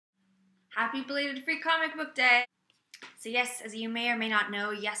Happy belated Free Comic Book Day! So yes, as you may or may not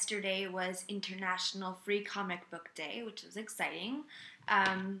know, yesterday was International Free Comic Book Day, which was exciting.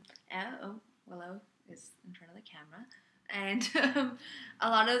 Willow is in front of the camera. And a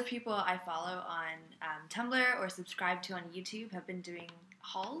lot of people I follow on Tumblr or subscribe to on YouTube have been doing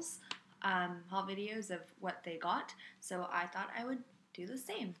hauls, haul videos of what they got. So I thought I would do the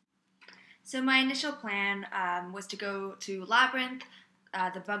same. So my initial plan was to go to Labyrinth,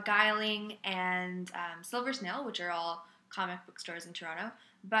 the Beguiling, and Silver Snail, which are all comic book stores in Toronto.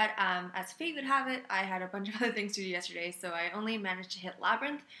 But as fate would have it, I had a bunch of other things to do yesterday, so I only managed to hit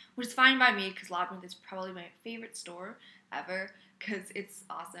Labyrinth, which is fine by me because Labyrinth is probably my favorite store ever because it's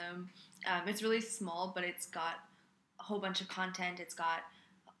awesome. It's really small, but it's got a whole bunch of content. It's got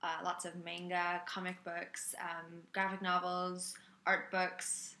lots of manga, comic books, graphic novels, art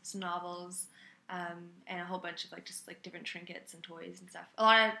books, some novels, and a whole bunch of just different trinkets and toys and stuff. A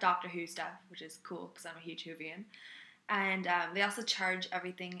lot of Doctor Who stuff, which is cool because I'm a huge Whovian. And they also charge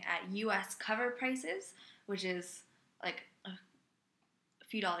everything at US cover prices, which is like a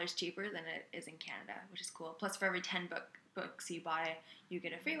few dollars cheaper than it is in Canada, which is cool. Plus, for every 10 books you buy, you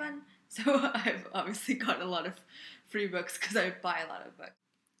get a free one. So I've obviously got a lot of free books because I buy a lot of books.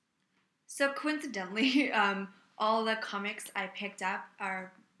 So coincidentally, all the comics I picked up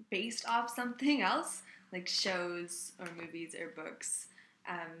are based off something else, like shows or movies or books.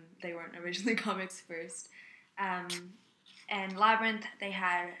 They weren't originally comics first. And Labyrinth,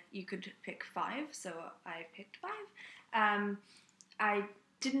 you could pick 5, so I picked 5.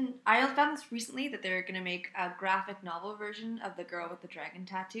 I found this recently that they're going to make a graphic novel version of The Girl with the Dragon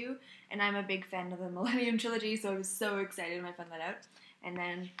Tattoo, and I'm a big fan of the Millennium Trilogy, so I was so excited when I found that out. And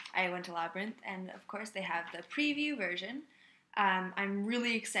then I went to Labyrinth, and of course they have the preview version. I'm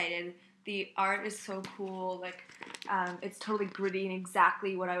really excited. The art is so cool. It's totally gritty and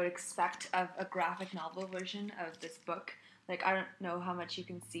exactly what I would expect of a graphic novel version of this book. I don't know how much you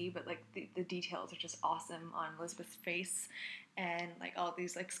can see, but the details are just awesome on Elizabeth's face, and all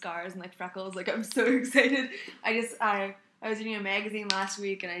these scars and freckles. I'm so excited. I was reading a magazine last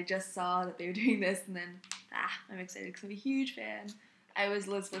week, and I just saw that they were doing this, and then I'm excited because I'm a huge fan. I was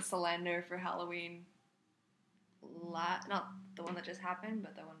Elizabeth Salander for Halloween. Not the one that just happened,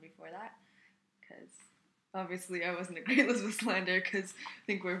 but the one before that. Because obviously I wasn't a great Elizabeth Salander because I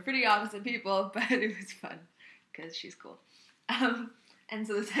think we're pretty opposite people, but it was fun because she's cool. And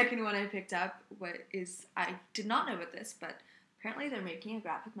so the second one I picked up I did not know about this, but apparently they're making a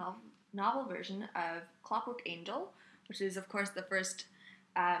graphic novel version of Clockwork Angel, which is of course the first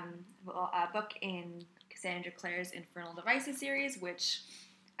book in Cassandra Clare's Infernal Devices series, which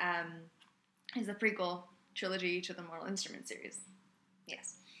is a prequel trilogy to the Mortal Instruments series.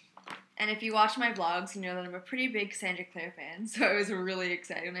 Yes. And if you watch my vlogs, you know that I'm a pretty big Cassandra Clare fan, so I was really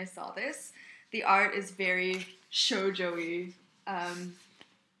excited when I saw this. The art is very shoujo-y,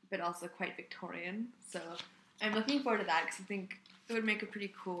 but also quite Victorian, so I'm looking forward to that because I think it would make a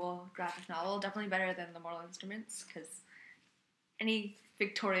pretty cool graphic novel, definitely better than the Mortal Instruments, because any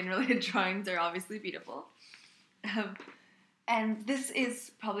Victorian-related drawings are obviously beautiful. And this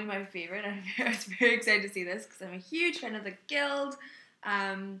is probably my favorite. I was very excited to see this because I'm a huge fan of the Guild.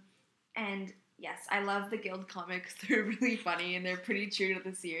 And yes, I love the Guild comics. They're really funny and they're pretty true to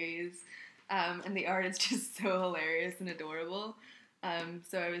the series. And the art is just so hilarious and adorable.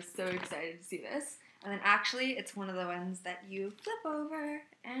 So I was so excited to see this. And then actually, it's one of the ones that you flip over,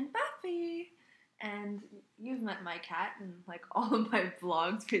 and Buffy. And you've met my cat in all of my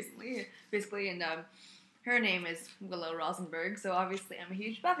vlogs basically, and her name is Willow Rosenberg, so obviously I'm a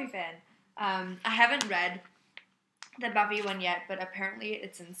huge Buffy fan. I haven't read the Buffy one yet, but apparently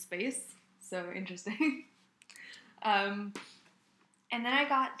it's in space, so interesting. And then I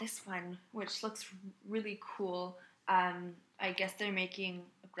got this one, which looks really cool. I guess they're making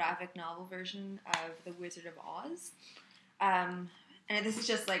a graphic novel version of The Wizard of Oz. And this is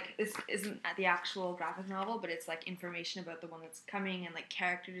just this isn't the actual graphic novel, but it's information about the one that's coming and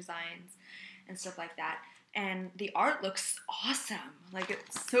character designs and stuff like that. And the art looks awesome.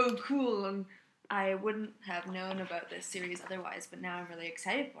 It's so cool, and I wouldn't have known about this series otherwise, but now I'm really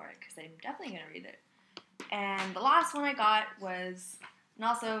excited for it because I'm definitely going to read it. And the last one I got was an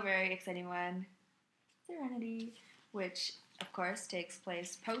also very exciting one, Serenity, which of course takes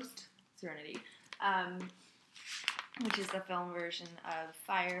place post Serenity, which is the film version of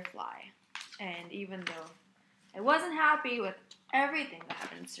Firefly. And even though I wasn't happy with everything that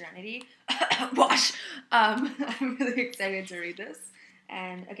happened in Serenity, I'm really excited to read this.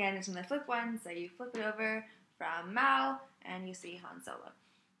 And again, it's in the flip one, so you flip it over from Mal, and you see Han Solo.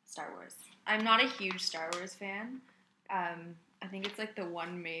 Star Wars. I'm not a huge Star Wars fan. I think it's the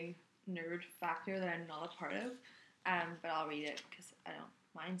one main nerd factor that I'm not a part of. But I'll read it because I don't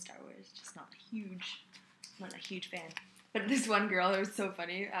mind Star Wars. Just not a huge fan. But this one girl, it was so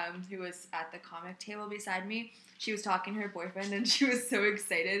funny, who was at the comic table beside me. She was talking to her boyfriend, and she was so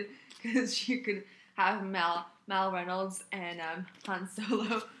excited because she could have Mal Reynolds and Han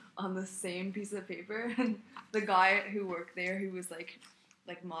Solo on the same piece of paper. And the guy who worked there, who was like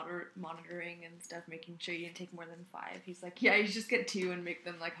monitoring and stuff, making sure you didn't take more than 5. He's like, yeah, you just get 2 and make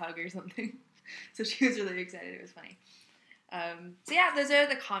them like hug or something. So she was really excited. It was funny. So yeah, those are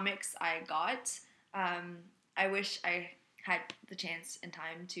the comics I got. I wish I had the chance and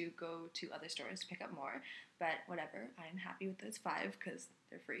time to go to other stores to pick up more, but whatever. I'm happy with those 5 because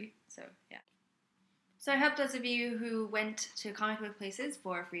they're free. So yeah. So I hope those of you who went to comic book places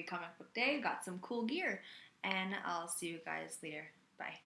for Free Comic Book Day got some cool gear, and I'll see you guys later. Bye.